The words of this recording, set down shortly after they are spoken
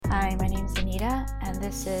Anita, and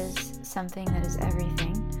this is Something That Is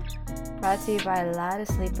Everything, brought to you by a lot of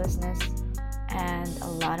sleeplessness and a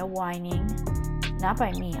lot of whining. Not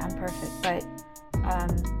by me, I'm perfect, but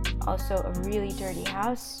also a really dirty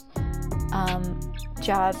house,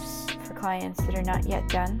 jobs for clients that are not yet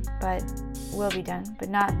done, but will be done, but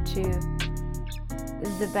not to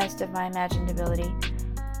the best of my imagined ability.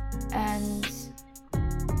 And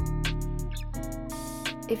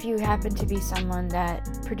if you happen to be someone that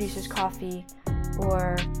produces coffee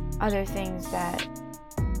or other things that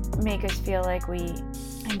make us feel like we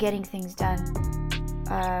are getting things done,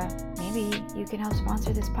 maybe you can help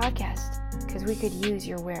sponsor this podcast, because we could use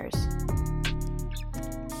your wares.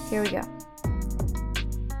 Here we go.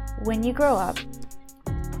 When you grow up,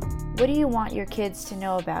 what do you want your kids to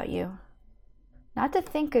know about you? Not to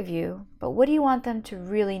think of you, but what do you want them to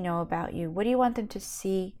really know about you? What do you want them to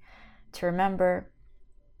see, to remember?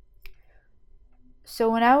 So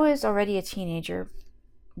when I was already a teenager,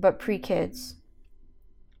 but pre-kids,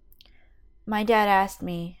 my dad asked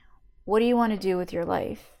me, what do you want to do with your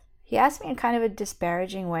life? He asked me in kind of a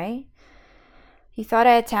disparaging way. He thought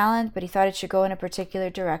I had talent, but he thought it should go in a particular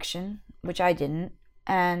direction, which I didn't.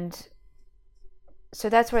 And so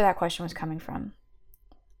that's where that question was coming from.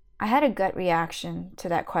 I had a gut reaction to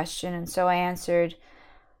that question, and so I answered,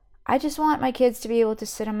 I just want my kids to be able to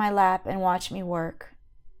sit on my lap and watch me work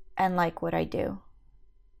and like what I do.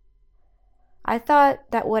 I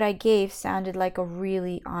thought that what I gave sounded like a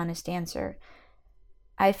really honest answer.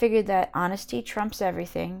 I figured that honesty trumps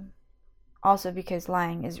everything, also because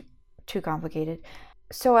lying is too complicated.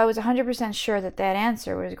 So I was 100% sure that that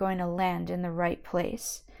answer was going to land in the right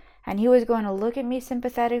place. And he was going to look at me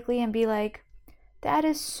sympathetically and be like, that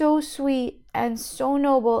is so sweet and so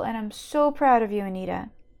noble, and I'm so proud of you, Anita.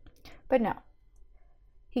 But no.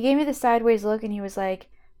 He gave me the sideways look and he was like,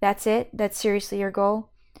 that's it? That's seriously your goal?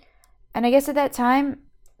 And I guess at that time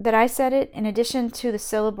that I said it, in addition to the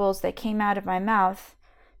syllables that came out of my mouth,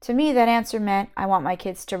 to me that answer meant I want my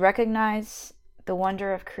kids to recognize the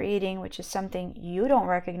wonder of creating, which is something you don't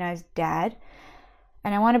recognize, Dad.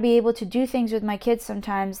 And I want to be able to do things with my kids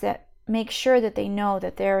sometimes that make sure that they know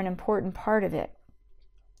that they're an important part of it,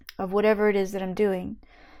 of whatever it is that I'm doing.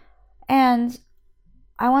 And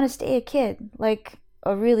I want to stay a kid, like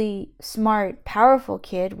a really smart, powerful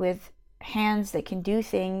kid with hands that can do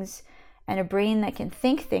things and a brain that can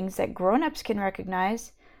think things that grown-ups can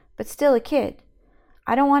recognize, but still a kid.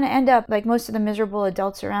 I don't want to end up like most of the miserable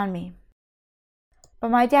adults around me.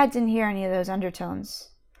 But my dad didn't hear any of those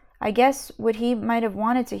undertones. I guess what he might have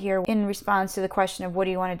wanted to hear in response to the question of what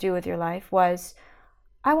do you want to do with your life was,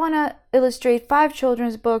 I want to illustrate 5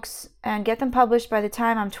 children's books and get them published by the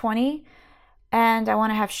time I'm 20, and I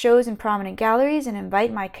want to have shows in prominent galleries and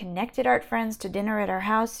invite my connected art friends to dinner at our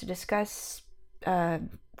house to discuss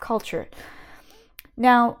culture.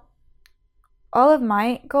 Now, all of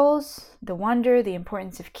my goals, the wonder, the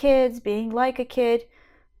importance of kids, being like a kid,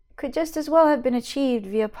 could just as well have been achieved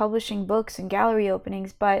via publishing books and gallery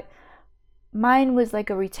openings, but mine was like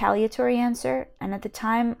a retaliatory answer, and at the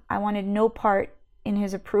time I wanted no part in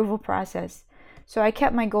his approval process. So I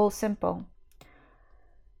kept my goals simple.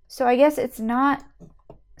 So I guess it's not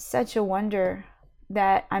such a wonder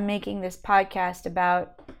that I'm making this podcast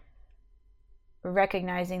about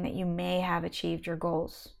recognizing that you may have achieved your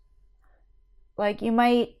goals. Like, you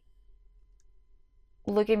might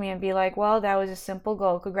look at me and be like, well, that was a simple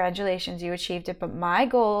goal. Congratulations, you achieved it. But my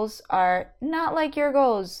goals are not like your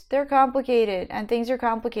goals. They're complicated, and things are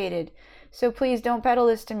complicated. So please don't peddle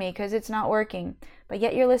this to me because it's not working. But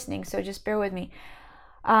yet you're listening, so just bear with me.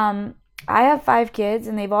 I have 5 kids,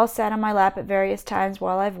 and they've all sat on my lap at various times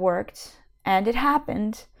while I've worked. And it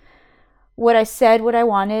happened. What I said, what I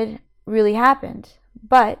wanted, really happened.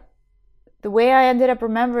 But the way I ended up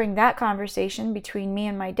remembering that conversation between me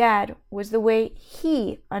and my dad was the way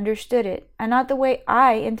he understood it, and not the way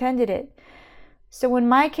I intended it. So when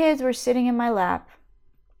my kids were sitting in my lap,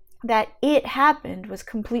 that it happened was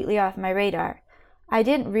completely off my radar. I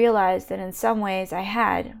didn't realize that in some ways I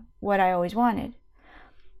had what I always wanted.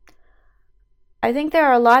 I think there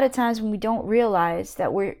are a lot of times when we don't realize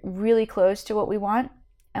that we're really close to what we want,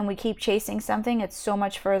 and we keep chasing something that's so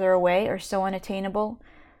much further away or so unattainable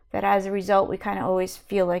that as a result we kind of always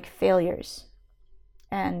feel like failures.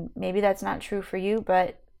 And maybe that's not true for you,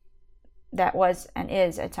 but that was and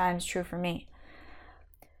is at times true for me.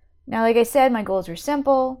 Now, like I said, my goals were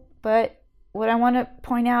simple, but what I want to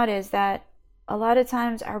point out is that a lot of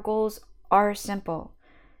times our goals are simple.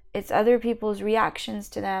 It's other people's reactions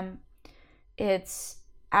to them. It's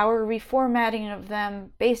our reformatting of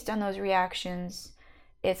them based on those reactions.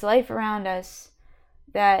 It's life around us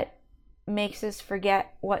that makes us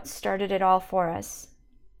forget what started it all for us.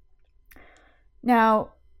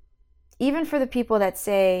 Now, even for the people that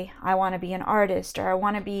say, I want to be an artist, or I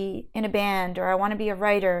want to be in a band, or I want to be a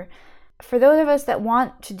writer, for those of us that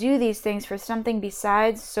want to do these things for something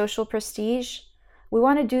besides social prestige, we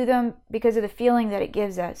want to do them because of the feeling that it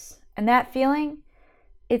gives us. And that feeling,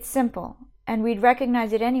 it's simple, and we'd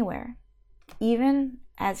recognize it anywhere, even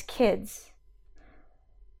as kids.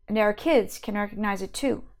 And our kids can recognize it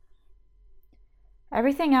too.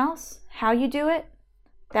 Everything else, how you do it,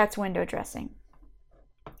 that's window dressing.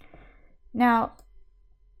 Now,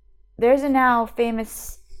 there's a now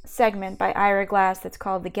famous segment by Ira Glass that's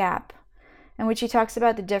called The Gap, in which he talks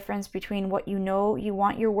about the difference between what you know you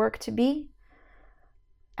want your work to be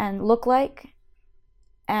and look like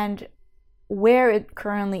and where it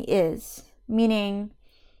currently is. Meaning,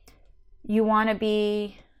 you want to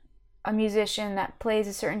be a musician that plays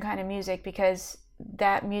a certain kind of music because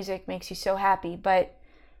that music makes you so happy, but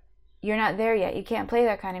you're not there yet. You can't play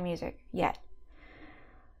that kind of music yet.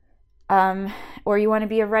 Or you want to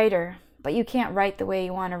be a writer, but you can't write the way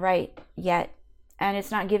you want to write yet, and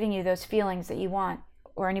it's not giving you those feelings that you want,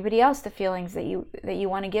 or anybody else the feelings that you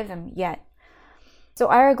want to give them yet. So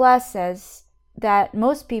Ira Glass says that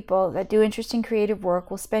most people that do interesting creative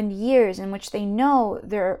work will spend years in which they know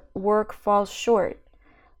their work falls short,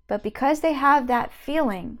 but because they have that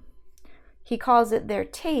feeling, he calls it their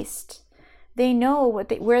taste, they know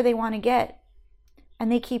where they want to get,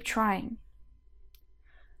 and they keep trying.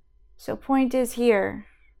 So point is here,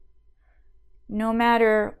 no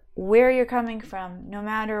matter where you're coming from, no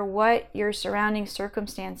matter what your surrounding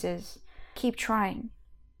circumstances, keep trying.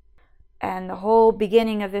 And the whole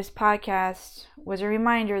beginning of this podcast was a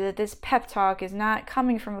reminder that this pep talk is not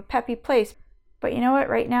coming from a peppy place. But you know what,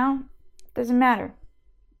 right now, it doesn't matter.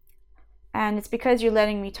 And it's because you're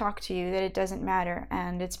letting me talk to you that it doesn't matter.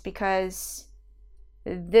 And it's because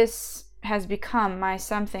this has become my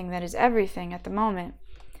something that is everything at the moment,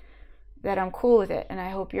 that I'm cool with it, and I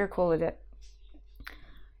hope you're cool with it.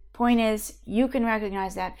 Point is, you can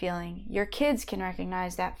recognize that feeling. Your kids can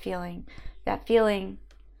recognize that feeling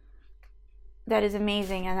that is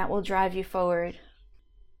amazing and that will drive you forward.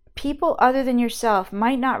 People other than yourself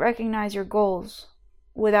might not recognize your goals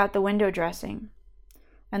without the window dressing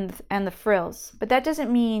and the frills, but that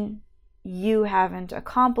doesn't mean you haven't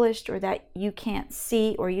accomplished or that you can't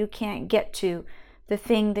see or you can't get to the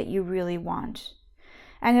thing that you really want.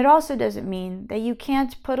 And it also doesn't mean that you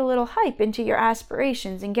can't put a little hype into your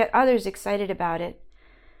aspirations and get others excited about it.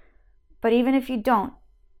 But even if you don't,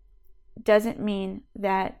 it doesn't mean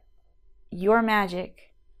that your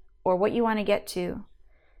magic or what you want to get to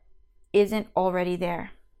isn't already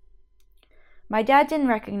there. My dad didn't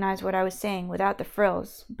recognize what I was saying without the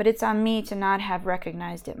frills, but it's on me to not have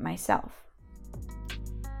recognized it myself.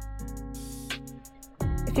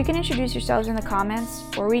 If you can introduce yourselves in the comments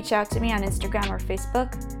or reach out to me on Instagram or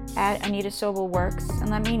Facebook at Anita Sobel Works and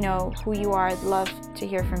let me know who you are. I'd love to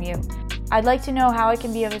hear from you. I'd like to know how I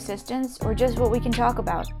can be of assistance or just what we can talk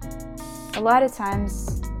about. A lot of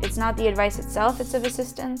times, it's not the advice itself that's of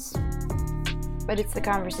assistance, but it's the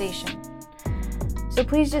conversation. So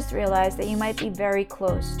please just realize that you might be very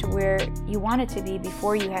close to where you wanted to be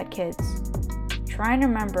before you had kids. Try and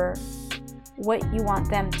remember what you want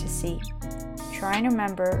them to see. Try and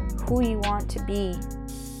remember who you want to be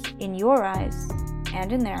in your eyes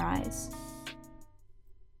and in their eyes.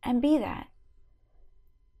 And be that.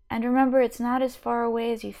 And remember, it's not as far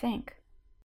away as you think.